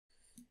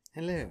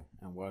Hello,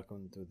 and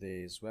welcome to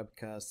this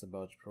webcast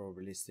about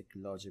probabilistic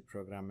logic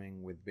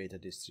programming with beta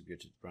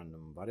distributed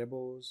random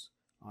variables.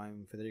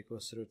 I'm Federico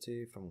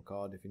Cerutti from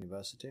Cardiff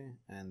University,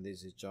 and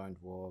this is joint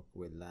work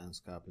with Lance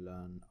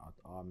Kaplan at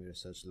Army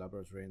Research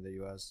Laboratory in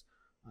the US,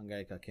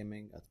 Angelika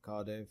Kimmig at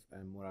Cardiff,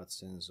 and Murat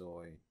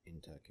Sensoy in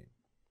Turkey.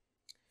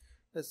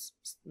 Let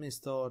me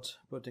start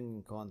putting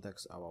in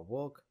context our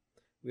work.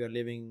 We are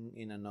living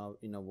in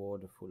a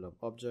world full of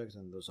objects,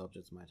 and those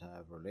objects might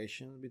have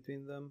relations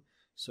between them.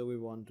 So we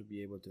want to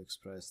be able to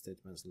express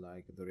statements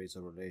like there is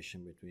a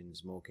relation between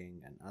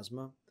smoking and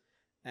asthma.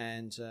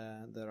 And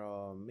there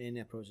are many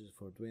approaches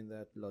for doing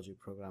that. Logic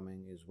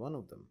programming is one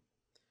of them.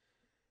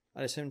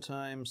 At the same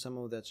time, some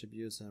of the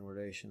attributes and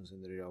relations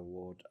in the real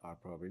world are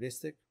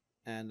probabilistic.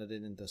 And at the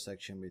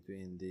intersection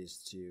between these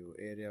two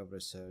areas of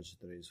research,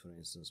 there is, for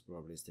instance,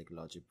 probabilistic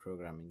logic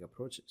programming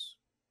approaches.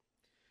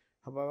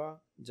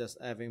 However, just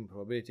having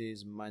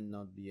probabilities might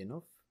not be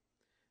enough.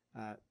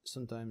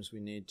 Sometimes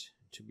we need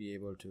to be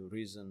able to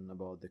reason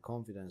about the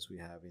confidence we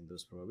have in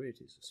those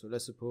probabilities. So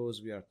let's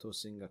suppose we are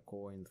tossing a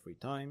coin 3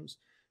 times.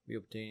 We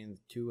obtain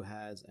 2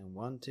 heads and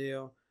 1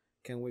 tail.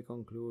 Can we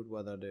conclude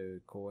whether the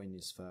coin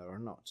is fair or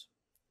not?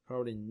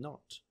 Probably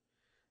not.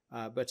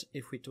 But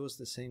if we toss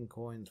the same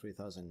coin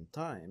 3,000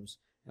 times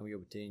and we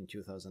obtain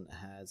 2,000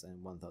 heads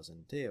and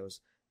 1,000 tails,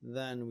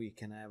 then we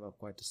can have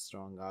quite a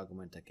strong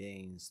argument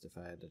against the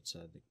fact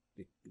that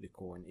the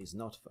coin is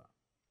not fair.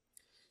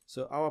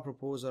 So our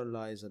proposal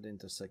lies at the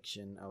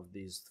intersection of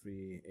these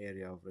 3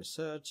 areas of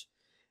research,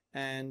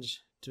 and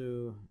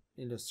to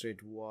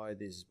illustrate why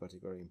this is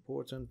particularly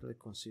important,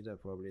 let's consider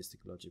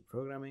probabilistic logic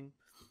programming.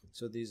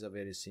 So this is a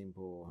very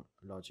simple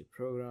logic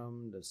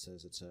program that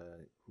says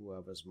that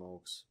whoever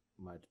smokes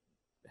might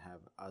have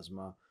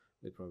asthma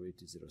with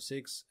probability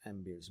 0.6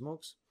 and Bill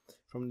smokes.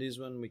 From this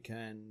one we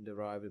can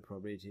derive the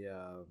probability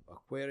of a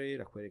query.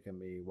 The query can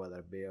be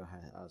whether Bill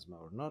has asthma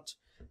or not,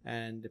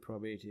 and the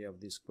probability of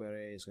this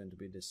query is going to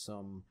be the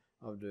sum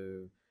of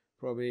the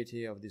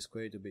probability of this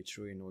query to be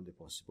true in all the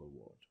possible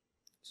world.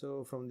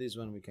 So from this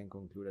one we can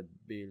conclude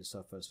that Bill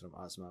suffers from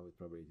asthma with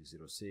probability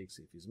 0.6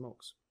 if he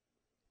smokes.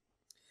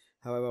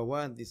 However,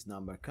 where does this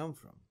number come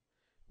from?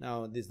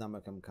 Now, this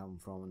number can come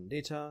from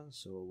data,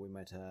 so we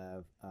might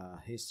have a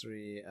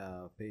history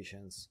of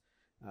patients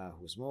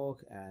who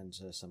smoke, and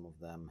some of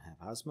them have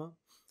asthma.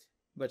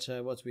 But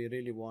what we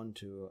really want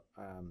to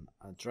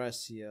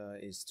address here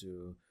is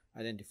to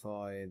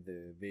identify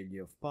the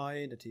value of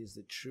pi, that is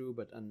the true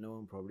but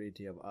unknown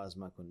probability of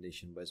asthma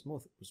condition by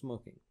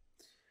smoking.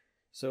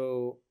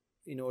 So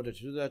in order to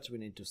do that, we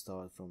need to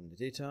start from the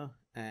data,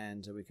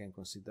 and we can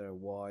consider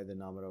y the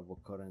number of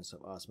occurrence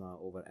of asthma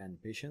over n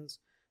patients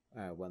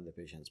when the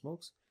patient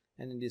smokes,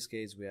 and in this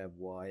case we have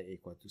y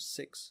equal to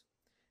 6.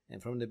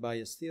 And from the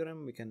Bayes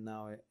theorem, we can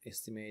now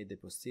estimate the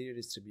posterior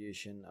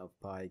distribution of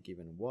pi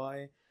given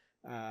y,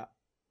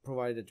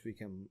 provided we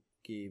can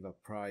give a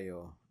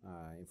prior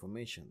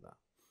information there.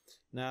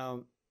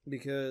 Now,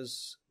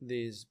 because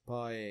this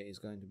pi is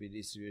going to be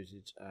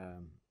distributed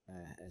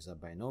as a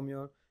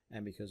binomial,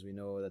 and because we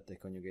know that the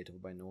conjugate of a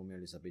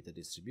binomial is a beta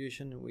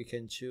distribution, we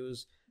can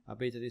choose a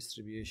beta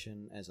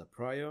distribution as a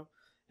prior,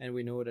 and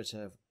we know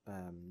that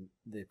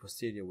the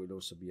posterior will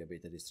also be a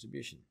beta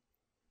distribution.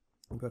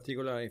 In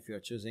particular, if you are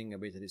choosing a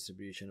beta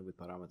distribution with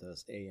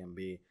parameters a and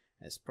b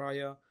as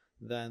prior,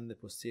 then the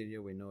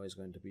posterior we know is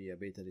going to be a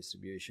beta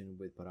distribution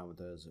with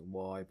parameters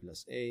y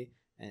plus a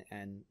and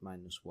n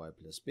minus y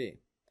plus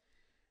b.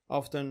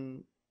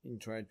 Often, in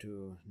trying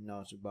to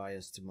not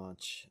bias too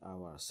much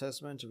our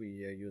assessment,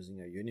 we are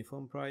using a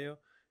uniform prior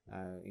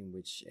in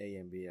which a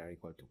and b are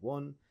equal to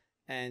 1.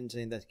 And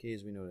in that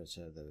case, we know that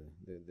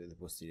the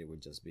posterior will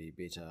just be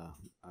beta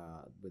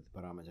with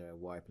parameter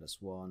y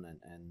plus 1 and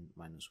n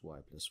minus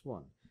y plus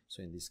 1.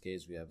 So in this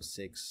case, we have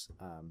 6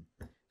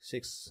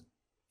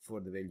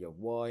 for the value of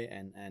y,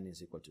 and n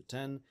is equal to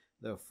 10.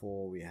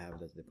 Therefore, we have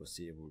that the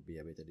posterior will be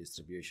a beta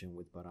distribution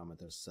with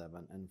parameters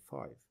 7 and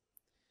 5.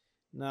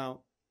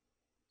 Now,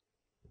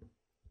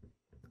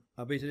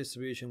 a beta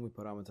distribution with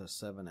parameters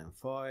 7 and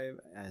 5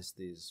 has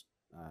this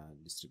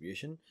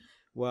distribution,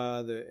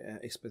 where the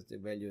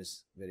expected value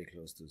is very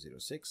close to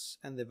 0.6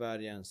 and the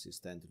variance is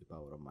 10 to the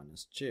power of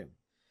minus 2.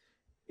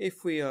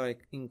 If we are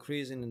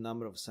increasing the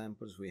number of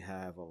samples we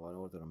have of an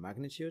order of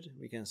magnitude,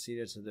 we can see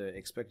that the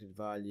expected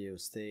value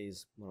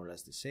stays more or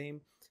less the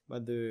same,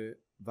 but the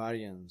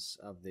variance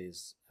of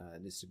this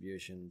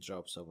distribution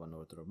drops of an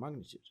order of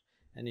magnitude.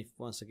 And if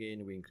once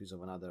again we increase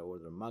of another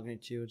order of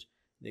magnitude,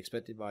 the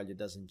expected value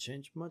doesn't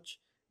change much,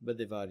 but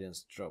the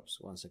variance drops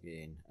once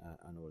again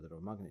an order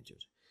of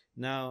magnitude.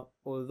 Now,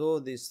 although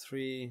these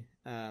three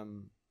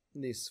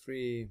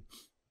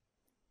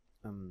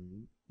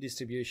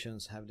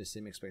distributions have the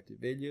same expected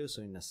value,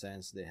 so in a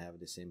sense they have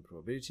the same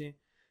probability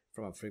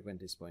from a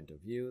frequentist point of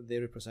view, they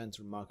represent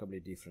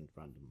remarkably different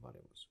random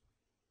variables.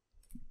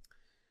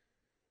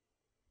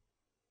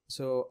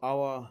 So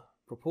our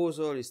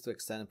proposal is to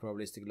extend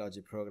probabilistic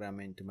logic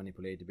programming to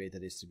manipulate beta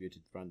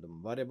distributed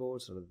random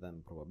variables rather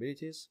than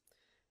probabilities.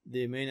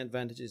 The main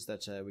advantage is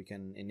that we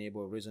can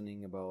enable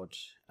reasoning about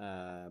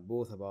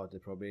both about the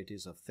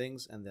probabilities of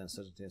things and the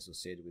uncertainty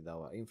associated with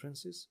our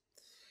inferences.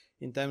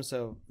 In terms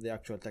of the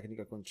actual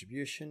technical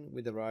contribution,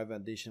 we derive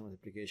addition and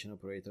multiplication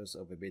operators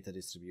of a beta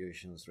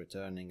distributions,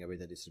 returning a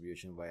beta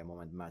distribution via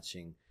moment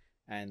matching,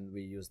 and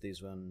we use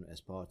this one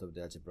as part of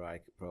the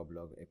algebraic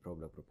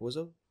aProbLog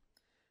proposal.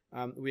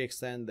 We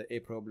extend the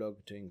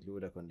aProbLog to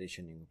include a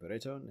conditioning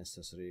operator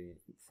necessary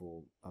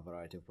for a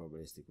variety of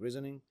probabilistic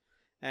reasoning,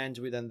 and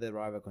we then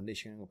derive a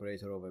conditioning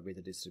operator over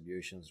beta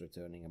distributions,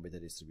 returning a beta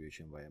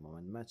distribution via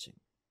moment matching.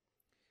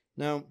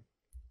 Now,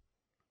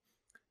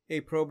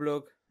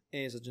 aProbLog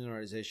is a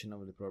generalization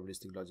of the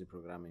probabilistic logic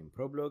programming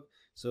ProbLog.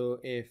 So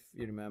if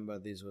you remember,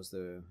 this was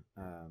the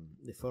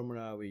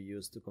formula we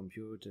used to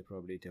compute the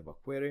probability of a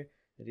query.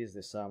 It is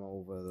the sum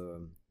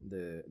over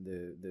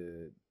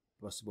the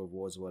possible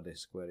words where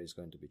this query is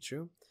going to be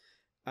true.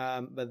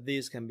 But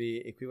these can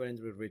be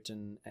equivalently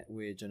written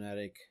with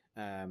generic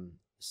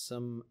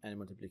sum and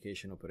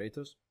multiplication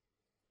operators,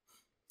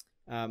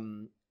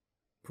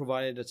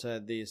 provided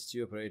that these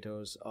two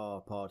operators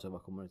are part of a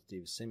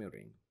commutative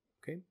semi-ring.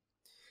 Okay.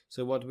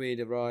 So what we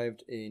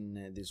derived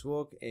in this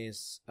work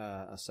is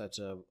a set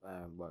of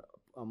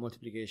a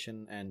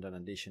multiplication and an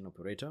addition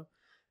operator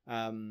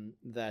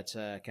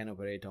that can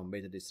operate on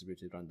beta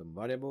distributed random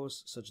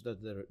variables, such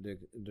that the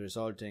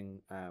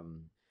resulting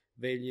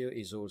value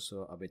is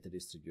also a beta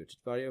distributed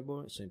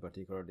variable. So in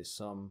particular, the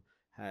sum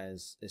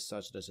is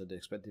such that the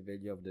expected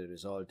value of the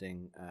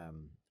resulting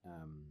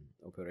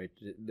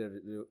operator,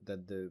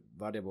 that the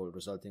variable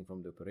resulting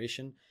from the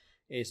operation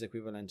is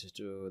equivalent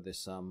to the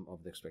sum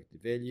of the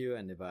expected value,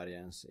 and the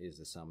variance is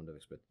the sum of the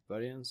expected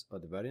variance, or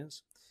the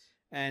variance.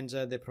 And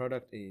the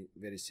product is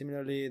very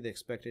similarly, the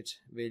expected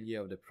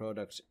value of the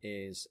product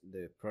is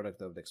the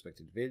product of the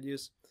expected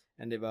values,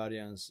 and the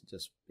variance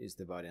just is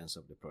the variance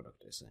of the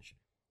product, essentially.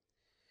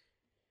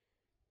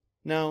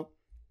 Now,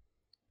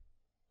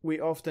 we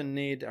often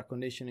need a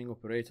conditioning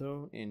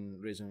operator in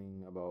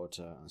reasoning about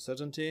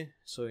uncertainty.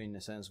 So in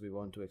a sense, we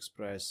want to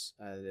express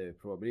the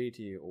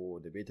probability or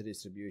the beta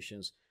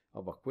distributions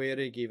of a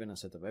query given a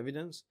set of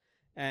evidence,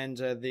 and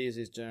this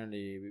is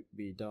generally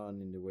be done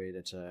in the way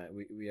that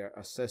we are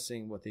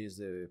assessing what is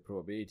the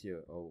probability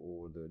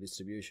or the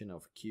distribution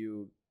of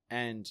Q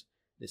and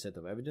the set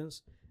of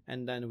evidence,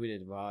 and then we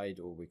divide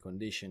or we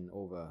condition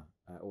over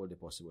all the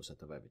possible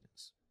set of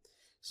evidence.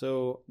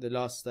 So the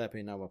last step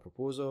in our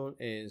proposal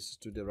is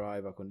to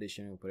derive a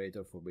conditioning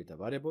operator for beta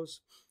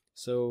variables.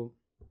 So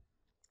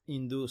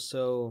in do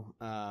so,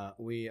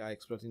 we are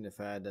exploiting the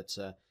fact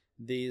that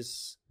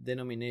this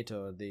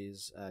denominator,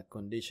 this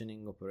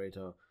conditioning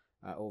operator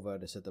over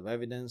the set of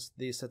evidence,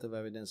 this set of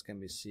evidence can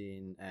be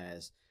seen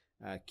as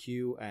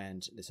Q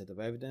and the set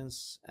of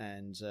evidence,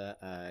 and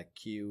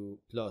Q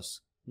plus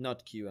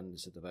not Q and the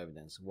set of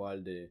evidence,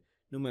 while the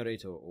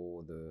numerator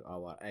or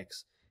our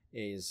X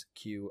is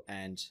Q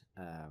and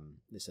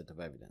the set of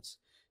evidence.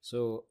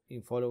 So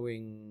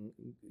in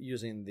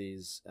using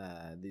this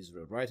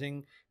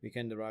rewriting, we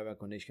can derive a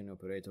conditioning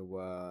operator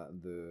where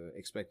the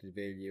expected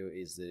value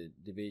is the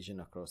division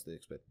across the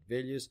expected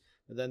values,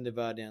 but then the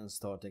variance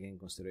start taking into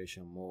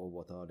consideration more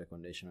what are the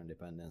conditional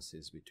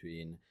dependencies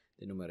between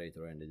the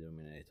numerator and the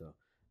denominator,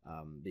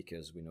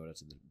 because we know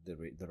that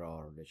there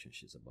are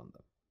relationships among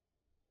them.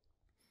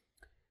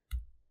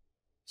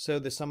 So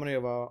the summary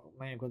of our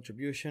main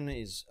contribution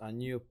is a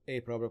new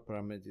aProbLog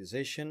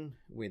parameterization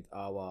with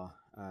our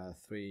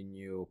three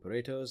new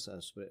operators,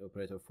 as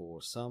operator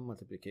for sum,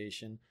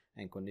 multiplication,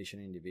 and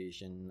conditioning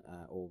division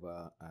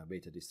over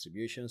beta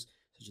distributions,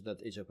 such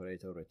that each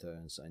operator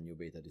returns a new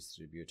beta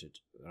distributed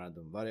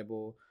random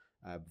variable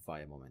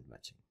via moment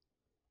matching.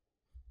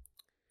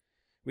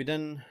 We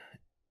then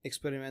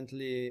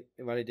experimentally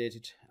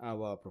validated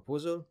our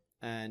proposal,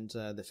 and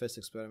the first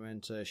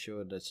experiment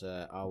showed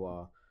that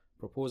our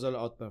proposal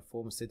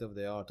outperforms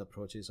state-of-the-art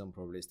approaches on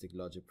probabilistic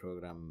logic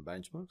program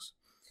benchmarks.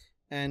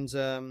 And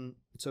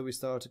so we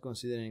started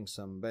considering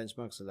some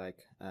benchmarks like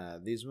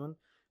this one,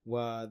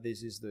 where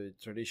this is the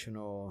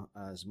traditional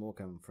smoke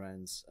and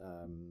friends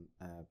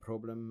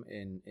problem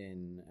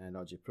in a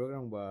logic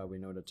program, where we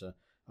know that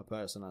a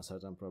person has a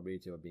certain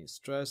probability of being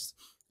stressed,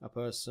 a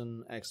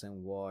person X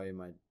and Y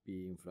might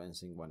be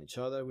influencing one each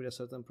other with a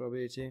certain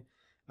probability.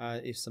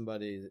 If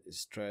somebody is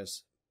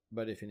stressed,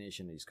 by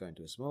definition is going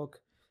to smoke.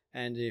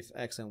 And if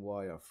X and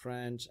Y are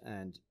friends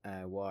and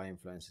Y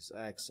influences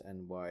X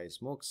and Y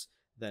smokes,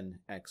 then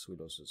X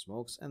will also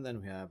smokes. And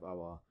then we have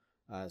our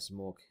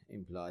smoke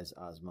implies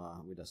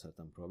asthma with a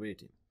certain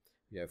probability.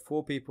 We have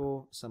four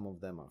people, some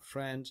of them are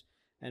friends,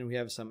 and we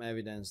have some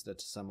evidence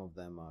that some of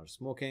them are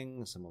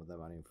smoking, some of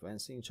them are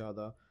influencing each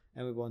other,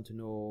 and we want to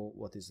know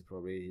what is the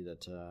probability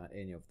that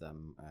any of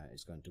them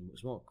is going to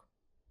smoke.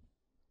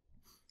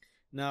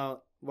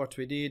 Now, what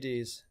we did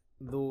is,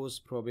 those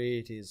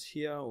probabilities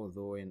here,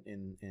 although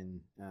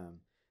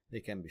they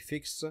can be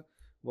fixed,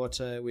 what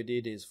we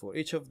did is for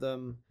each of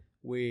them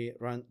we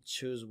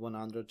choose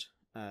 100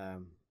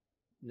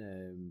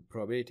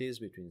 probabilities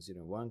between 0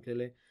 and 1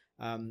 clearly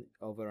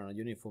over a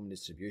uniform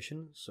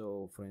distribution.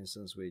 So for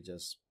instance, we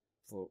just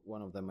for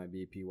one of them might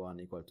be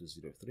P1 equal to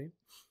 0.3.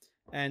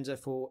 And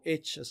for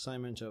each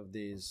assignment of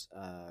these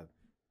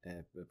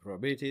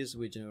probabilities,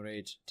 we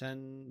generate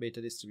 10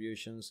 beta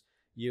distributions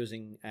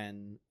using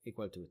n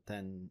equal to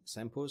 10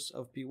 samples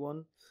of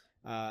P1,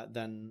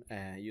 then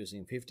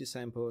using 50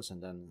 samples,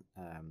 and then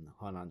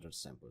 100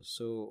 samples.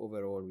 So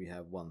overall we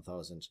have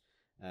 1000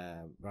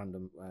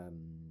 random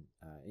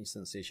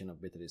instantiation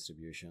of beta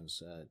distributions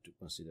to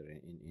consider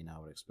in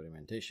our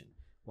experimentation.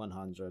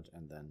 100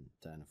 and then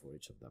 10 for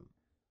each of them.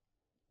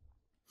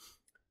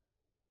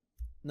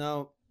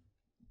 Now,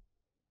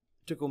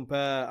 to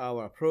compare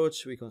our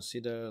approach, we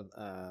consider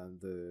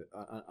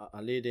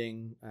a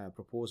leading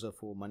proposal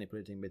for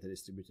manipulating beta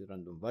distributed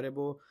random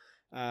variable,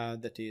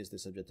 that is the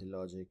subjective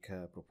logic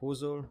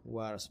proposal,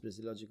 where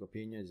subjective logic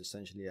opinion is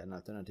essentially an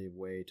alternative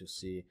way to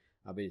see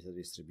a beta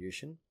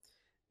distribution.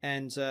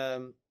 And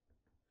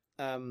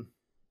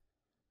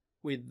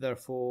we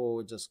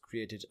therefore just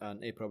created an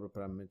aProbLog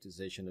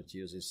parameterization that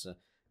uses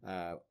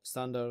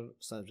standard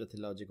subjective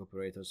logic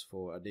operators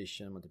for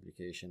addition,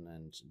 multiplication,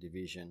 and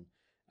division,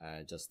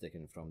 just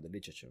taken from the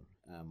literature.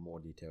 More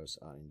details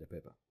are in the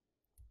paper.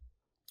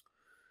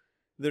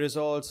 The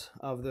result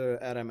of the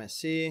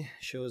RMSE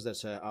shows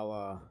that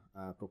our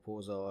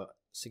proposal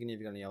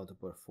significantly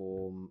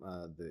outperform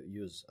the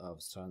use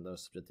of standard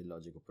subjective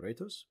logic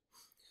operators,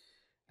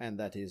 and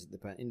that is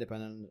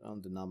independent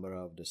on the number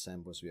of the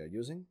samples we are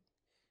using.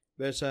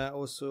 But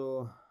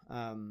also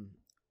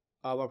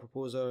our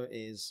proposal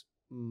is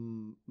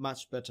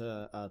much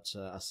better at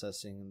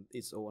assessing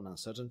its own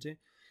uncertainty.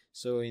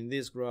 So in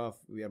this graph,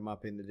 we are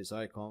mapping the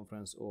desired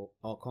confidence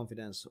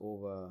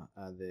over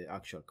the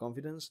actual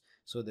confidence.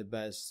 So the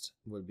best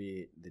will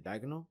be the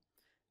diagonal.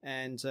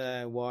 And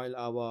while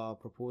our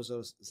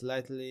proposals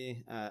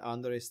slightly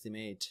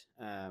underestimate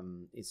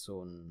its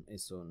own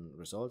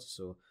results,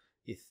 so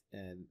if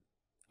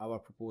our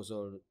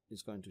proposal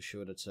is going to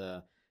show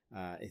that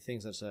it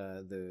thinks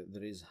that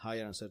there is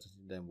higher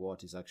uncertainty than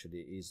what is actually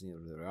is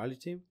in the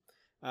reality.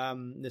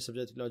 The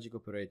subjective logic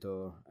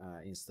operator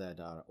instead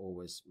are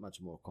always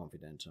much more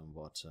confident on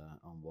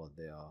what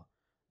they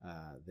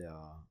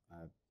are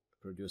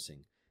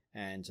producing,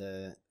 and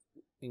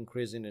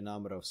increasing the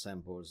number of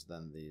samples,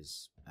 then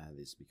this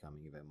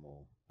becoming even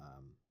more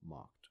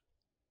marked.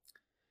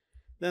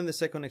 Then the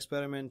second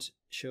experiment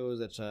shows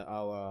that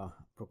our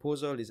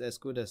proposal is as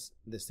good as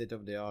the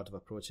state-of-the-art of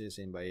approaches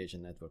in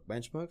Bayesian network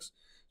benchmarks.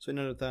 So in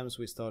other terms,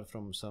 we start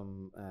from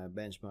some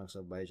benchmarks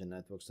of Bayesian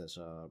networks that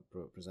are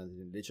presented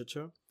in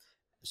literature.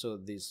 So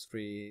these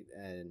three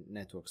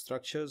network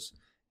structures,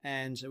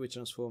 and we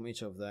transform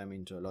each of them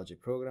into a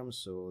logic program.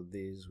 So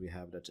these we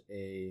have that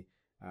A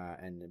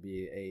and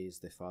B, A is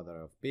the father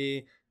of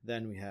B.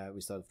 Then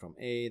we start from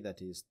A, that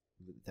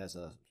has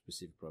a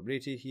specific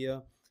probability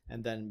here.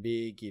 And then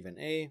B given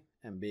A,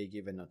 and B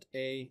given not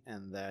A,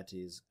 and that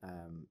is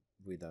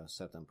with a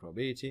certain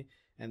probability.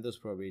 And those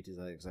probabilities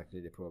are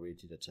exactly the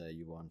probability that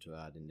you want to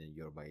add in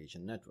your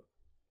Bayesian network.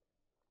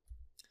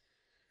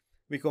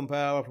 We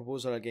compare our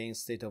proposal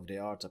against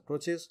state-of-the-art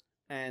approaches,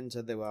 and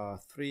there are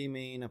three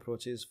main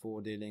approaches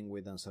for dealing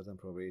with uncertain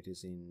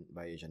probabilities in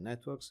Bayesian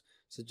networks.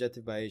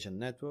 Subjective Bayesian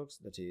networks,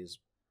 that is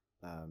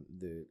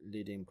the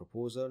leading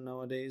proposal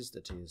nowadays,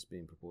 that is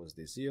being proposed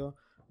this year,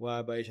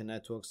 where Bayesian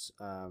networks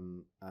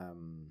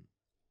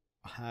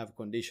have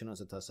conditionals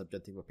that are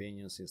subjective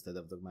opinions instead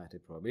of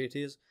dogmatic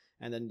probabilities,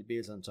 and then it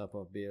builds on top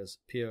of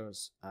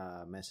Peirce's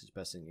message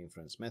passing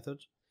inference method.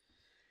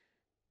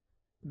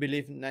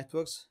 Belief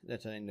networks,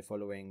 that are in the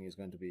following is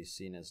going to be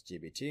seen as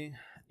GBT,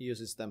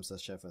 uses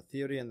Stemser-Scheffer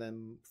theory, and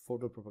then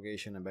forward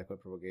propagation and backward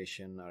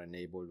propagation are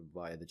enabled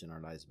via the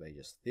generalized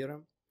Bayes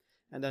theorem.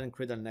 And then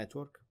Cradle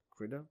network,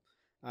 Cradle,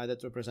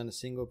 that represent a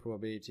single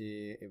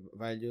probability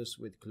values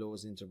with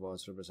closed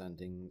intervals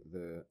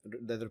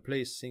that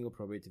replace single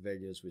probability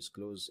values with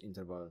closed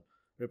interval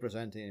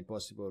representing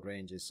possible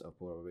ranges of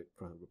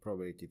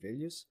probability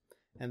values.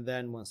 And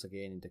then once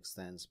again it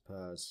extends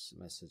Peirce's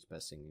message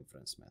passing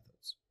inference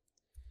methods.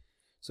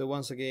 So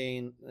once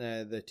again,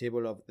 the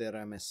table of the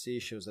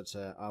RMSE shows that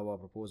our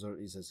proposal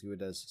is as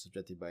good as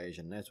subjective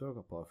Bayesian network,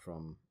 apart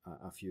from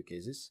a few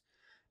cases.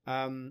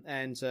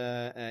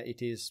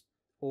 It is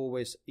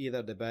always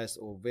either the best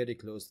or very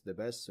close to the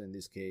best. So in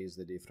this case,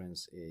 the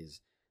difference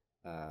is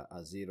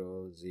a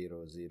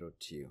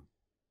 0.002,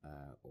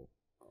 or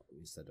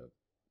instead of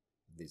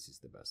this is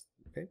the best.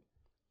 Okay.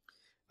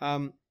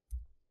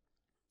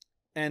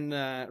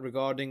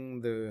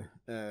 Regarding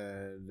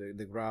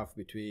the graph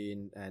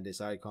between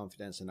desired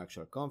confidence and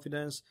actual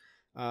confidence,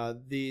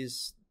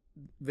 these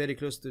very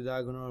close to the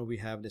diagonal, we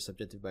have the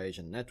subjective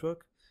Bayesian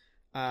network,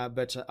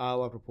 but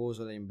our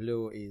proposal in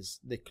blue is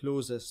the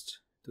closest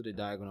to the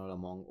diagonal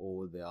among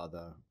all the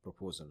other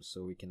proposals.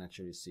 So we can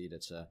actually see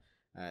that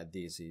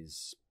this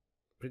is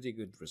pretty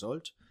good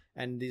result,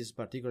 and this is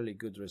particularly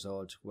good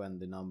result when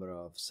the number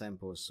of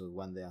samples, so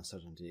when the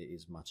uncertainty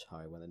is much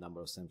high, when the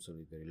number of samples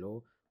is very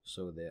low,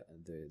 so the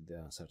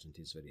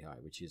uncertainty is very high,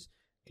 which is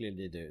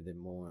clearly the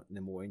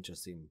more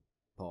interesting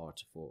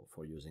part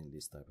for using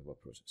this type of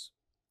approaches.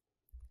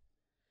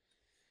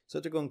 So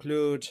to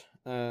conclude,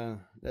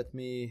 let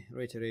me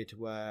reiterate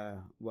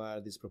where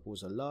this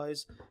proposal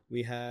lies.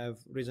 We have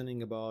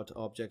reasoning about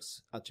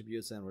objects,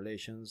 attributes, and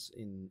relations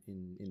in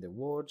the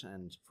world,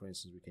 and for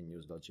instance, we can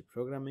use logic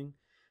programming.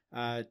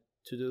 To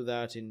do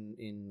that,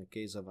 in the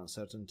case of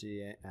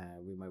uncertainty,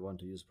 we might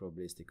want to use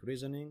probabilistic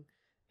reasoning,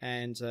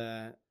 and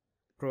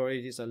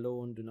probabilities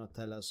alone do not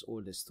tell us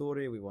all the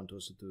story. We want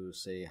also to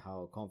say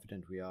how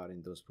confident we are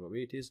in those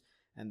probabilities,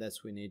 and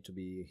that's we need to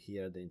be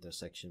here at the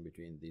intersection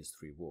between these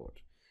three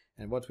words.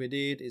 And what we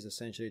did is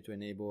essentially to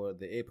enable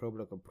the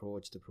aProbLog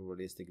approach to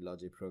probabilistic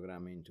logic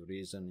programming to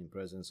reason in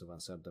presence of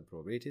uncertain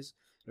probabilities,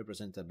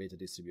 represented beta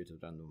distributed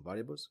random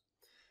variables.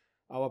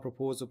 Our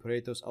proposed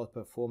operators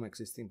outperform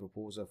existing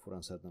proposals for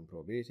uncertain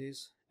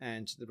probabilities,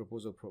 and the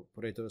proposed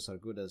operators are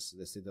good as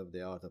the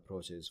state-of-the-art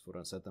approaches for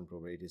uncertain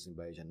probabilities in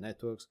Bayesian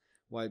networks,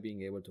 while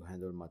being able to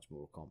handle much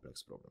more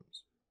complex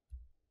problems.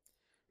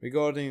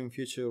 Regarding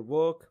future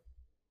work,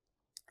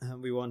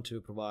 we want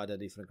to provide a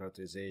different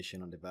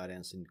characterization on the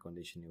variance in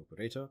conditioning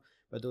operator,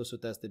 but also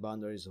test the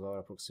boundaries of our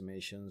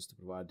approximations to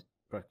provide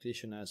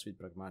practitioners with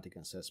pragmatic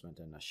assessment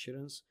and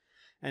assurance.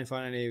 And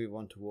finally, we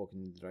want to work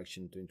in the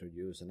direction to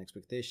introduce an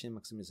expectation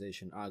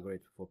maximization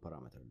algorithm for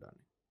parameter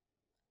learning.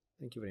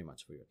 Thank you very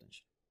much for your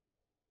attention.